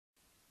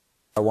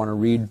I want to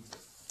read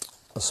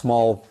a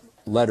small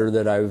letter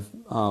that I've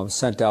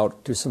sent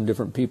out to some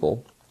different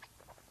people.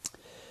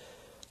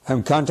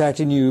 I'm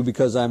contacting you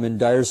because I'm in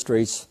dire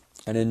straits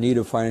and in need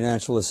of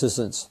financial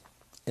assistance.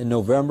 In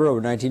November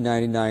of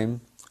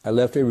 1999, I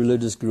left a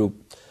religious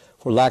group.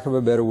 For lack of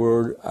a better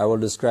word, I will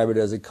describe it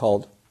as a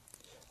cult.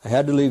 I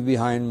had to leave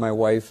behind my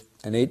wife,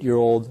 an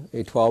 8-year-old,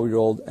 a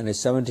 12-year-old, and a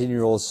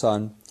 17-year-old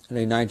son, and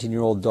a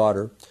 19-year-old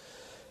daughter.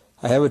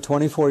 I have a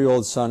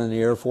 24-year-old son in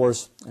the Air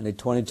Force and a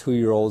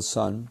 22-year-old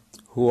son,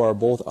 who are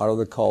both out of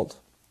the cult.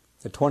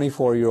 The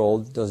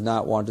 24-year-old does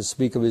not want to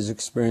speak of his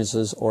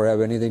experiences or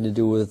have anything to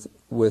do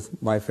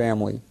with my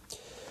family.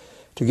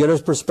 To get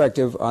us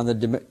perspective on the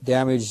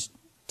damage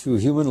to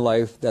human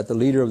life that the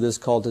leader of this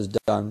cult has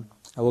done,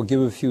 I will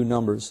give a few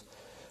numbers.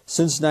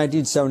 Since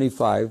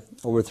 1975,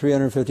 over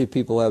 350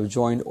 people have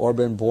joined or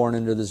been born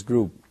into this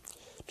group.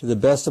 To the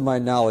best of my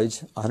knowledge,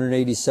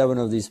 187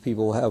 of these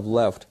people have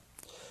left.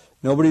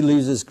 Nobody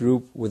leaves this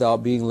group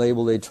without being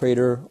labeled a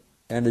traitor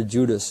and a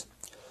Judas.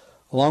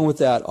 Along with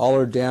that, all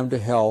are damned to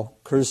hell,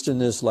 cursed in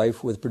this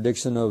life with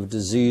prediction of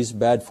disease,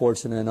 bad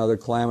fortune, and other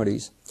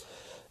calamities.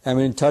 I'm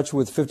in touch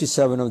with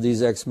 57 of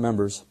these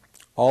ex-members.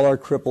 All are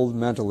crippled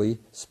mentally,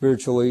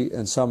 spiritually,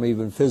 and some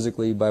even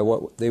physically by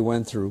what they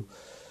went through.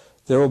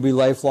 There will be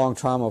lifelong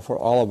trauma for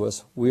all of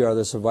us. We are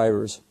the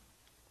survivors.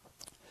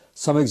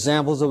 Some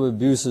examples of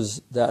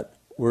abuses that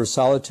were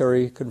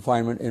solitary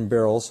confinement in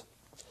barrels,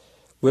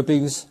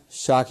 whippings,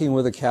 shocking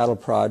with a cattle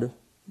prod,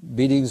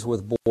 beatings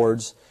with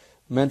boards,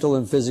 mental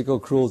and physical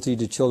cruelty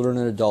to children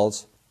and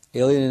adults,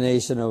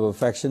 alienation of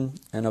affection,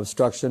 and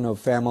obstruction of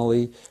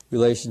family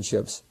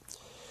relationships.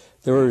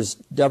 There was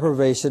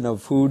deprivation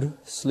of food,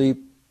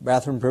 sleep,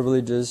 bathroom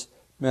privileges,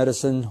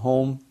 medicine,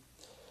 home,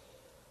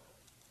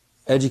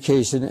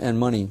 education, and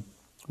money.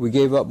 We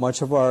gave up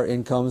much of our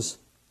incomes,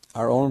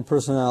 our own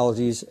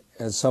personalities,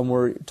 and some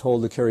were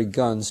told to carry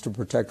guns to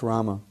protect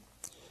Rama.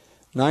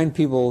 9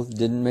 people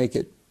didn't make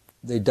it.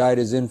 They died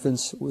as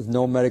infants with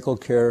no medical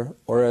care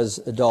or as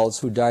adults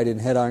who died in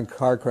head-on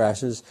car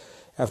crashes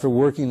after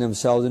working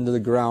themselves into the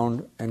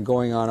ground and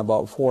going on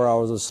about 4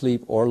 hours of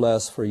sleep or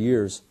less for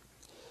years.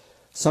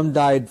 Some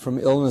died from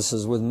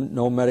illnesses with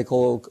no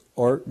medical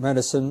or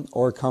medicine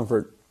or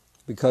comfort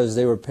because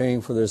they were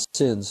paying for their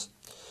sins.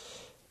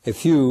 A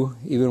few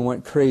even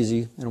went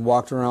crazy and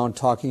walked around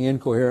talking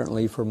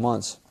incoherently for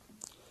months.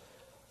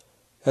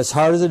 As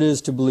hard as it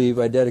is to believe,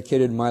 I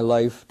dedicated my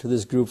life to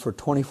this group for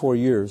 24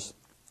 years.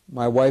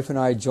 My wife and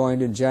I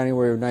joined in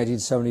January of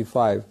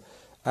 1975.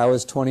 I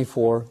was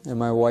 24 and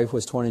my wife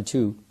was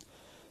 22.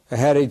 I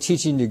had a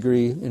teaching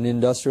degree in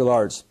industrial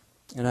arts,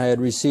 and I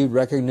had received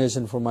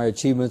recognition for my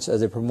achievements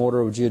as a promoter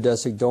of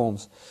geodesic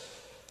domes.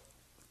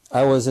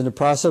 I was in the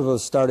process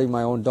of starting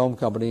my own dome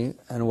company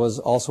and was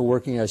also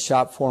working as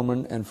shop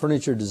foreman and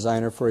furniture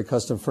designer for a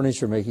custom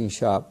furniture making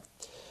shop.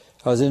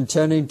 I was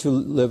intending to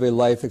live a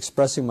life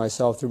expressing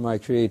myself through my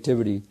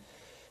creativity.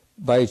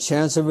 By a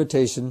chance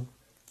invitation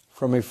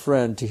from a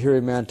friend to hear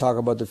a man talk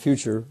about the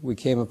future, we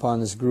came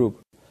upon this group.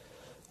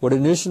 What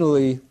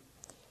initially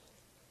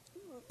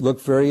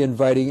looked very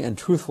inviting and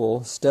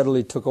truthful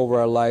steadily took over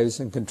our lives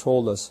and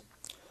controlled us.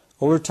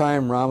 Over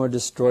time, Rama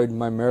destroyed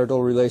my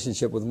marital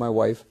relationship with my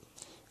wife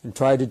and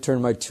tried to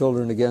turn my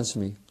children against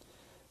me.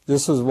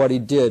 This was what he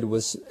did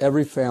with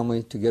every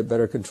family to get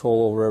better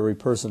control over every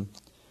person.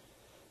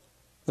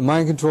 The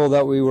mind control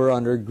that we were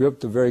under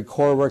gripped the very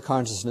core of our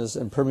consciousness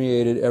and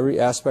permeated every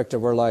aspect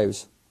of our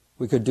lives.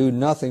 We could do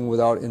nothing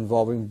without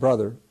involving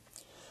Brother.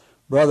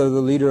 Brother,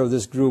 the leader of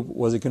this group,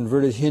 was a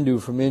converted Hindu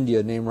from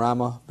India named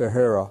Rama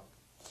Behera.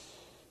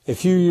 A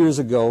few years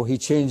ago, he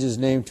changed his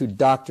name to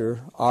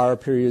Dr.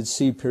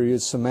 R.C.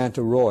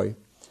 Samantha Roy.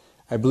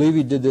 I believe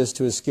he did this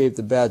to escape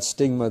the bad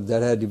stigma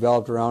that had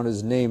developed around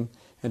his name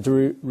and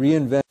to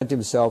reinvent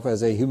himself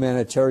as a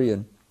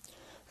humanitarian.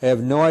 I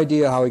have no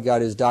idea how he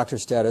got his doctor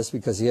status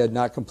because he had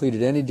not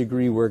completed any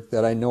degree work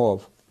that I know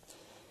of.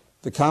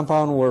 The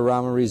compound where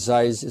Rama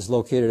resides is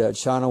located at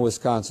Shawano,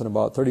 Wisconsin,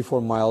 about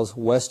 34 miles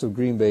west of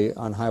Green Bay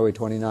on Highway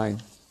 29.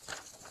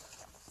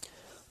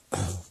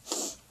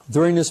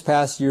 During this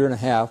past year and a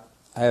half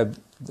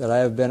that I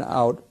have been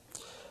out,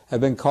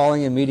 I've been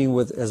calling and meeting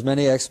with as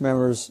many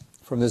ex-members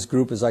from this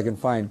group as I can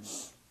find.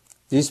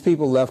 These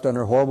people left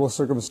under horrible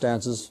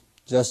circumstances,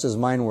 just as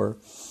mine were.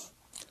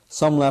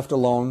 Some left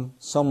alone,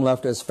 some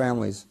left as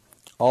families,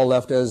 all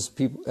left as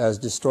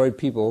destroyed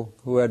people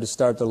who had to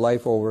start their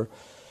life over,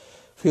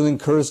 feeling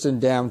cursed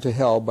and damned to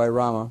hell by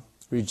Rama,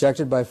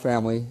 rejected by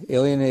family,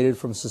 alienated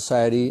from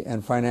society,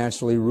 and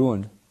financially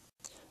ruined.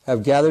 I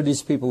have gathered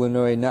these people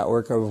into a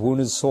network of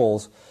wounded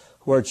souls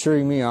who are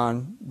cheering me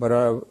on, but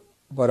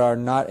are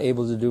not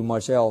able to do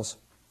much else.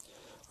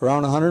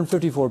 Around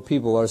 154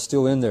 people are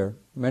still in there,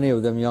 many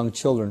of them young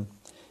children.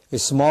 A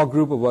small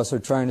group of us are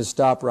trying to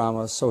stop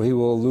Rama so he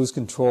will lose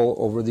control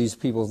over these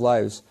people's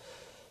lives.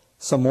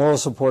 Some moral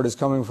support is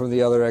coming from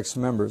the other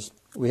ex-members.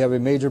 We have a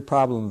major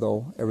problem,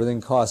 though. Everything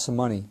costs some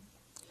money.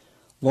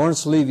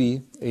 Lawrence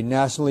Levy, a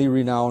nationally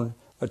renowned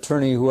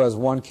attorney who has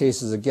won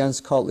cases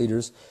against cult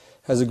leaders,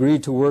 has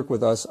agreed to work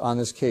with us on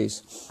this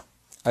case.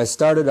 I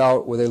started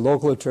out with a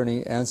local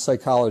attorney and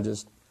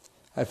psychologist.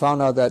 I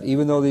found out that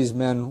even though these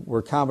men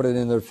were competent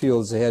in their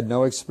fields, they had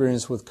no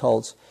experience with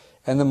cults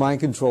and the mind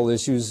control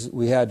issues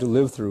we had to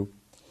live through.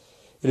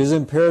 It is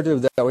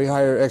imperative that we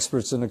hire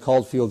experts in the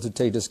cult field to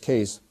take this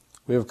case.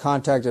 We have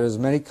contacted as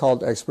many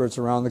cult experts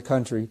around the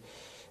country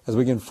as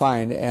we can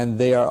find, and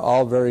they are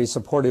all very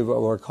supportive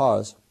of our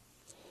cause.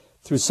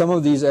 Through some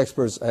of these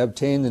experts, I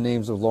obtained the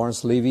names of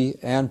Lawrence Levy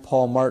and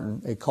Paul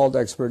Martin, a cult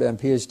expert and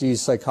PhD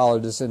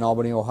psychologist in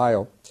Albany,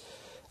 Ohio.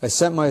 I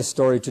sent my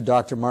story to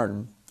Dr.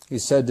 Martin. He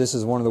said this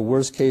is one of the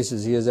worst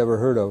cases he has ever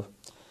heard of.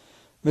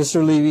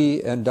 Mr.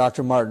 Levy and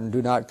Dr. Martin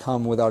do not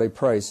come without a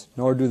price,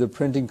 nor do the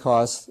printing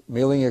costs,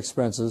 mailing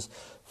expenses,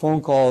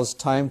 phone calls,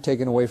 time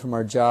taken away from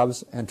our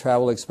jobs, and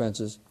travel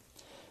expenses.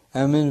 I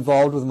am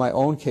involved with my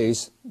own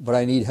case, but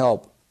I need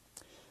help.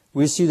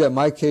 We see that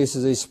my case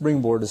is a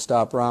springboard to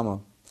stop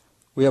Rama.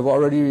 We have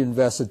already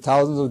invested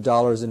thousands of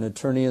dollars in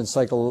attorney and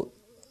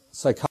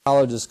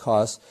psychologist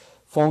costs,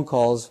 phone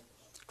calls,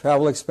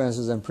 travel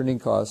expenses, and printing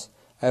costs.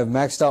 I have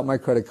maxed out my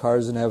credit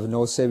cards and have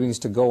no savings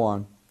to go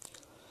on.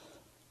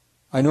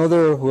 I know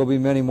there will be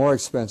many more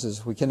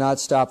expenses. We cannot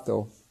stop,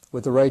 though.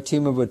 With the right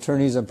team of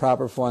attorneys and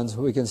proper funds,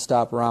 we can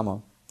stop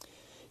Rama.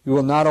 You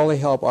will not only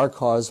help our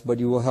cause, but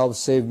you will help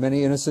save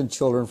many innocent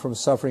children from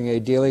suffering a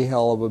daily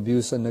hell of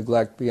abuse and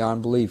neglect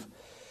beyond belief.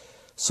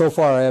 So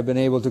far, I have been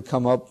able to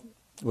come up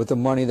with the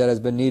money that has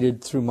been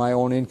needed through my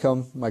own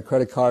income, my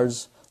credit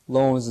cards,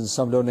 loans, and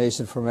some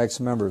donation from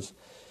ex-members.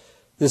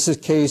 This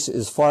case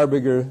is far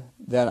bigger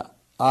than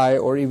I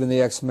or even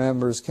the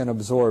ex-members can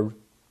absorb,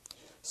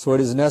 so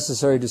it is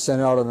necessary to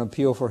send out an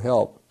appeal for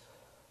help.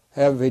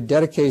 I have a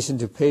dedication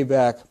to pay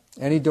back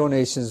any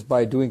donations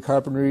by doing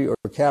carpentry or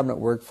cabinet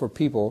work for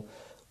people,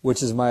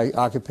 which is my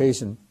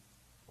occupation.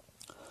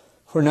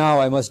 For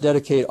now, I must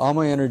dedicate all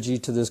my energy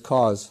to this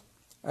cause.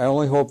 I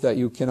only hope that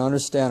you can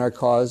understand our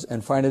cause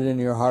and find it in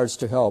your hearts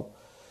to help.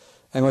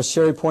 I must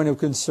share a point of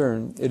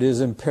concern. It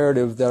is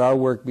imperative that our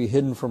work be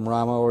hidden from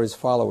Rama or his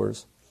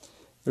followers.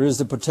 There is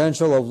the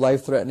potential of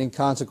life-threatening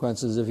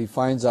consequences if he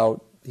finds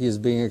out he is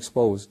being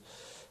exposed.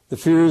 The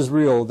fear is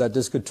real that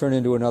this could turn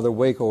into another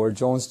Waco or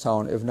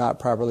Jonestown if not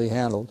properly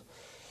handled.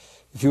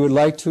 If you would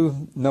like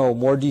to know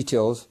more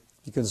details,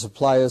 we can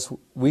supply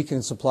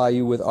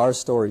you with our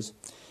stories.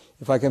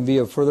 If I can be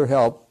of further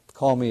help,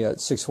 call me at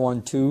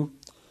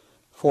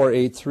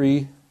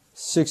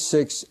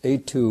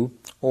 612-483-6682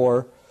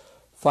 or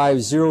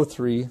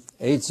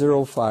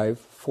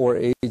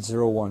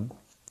 503-805-4801.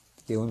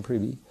 Gaeland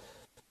Priebe.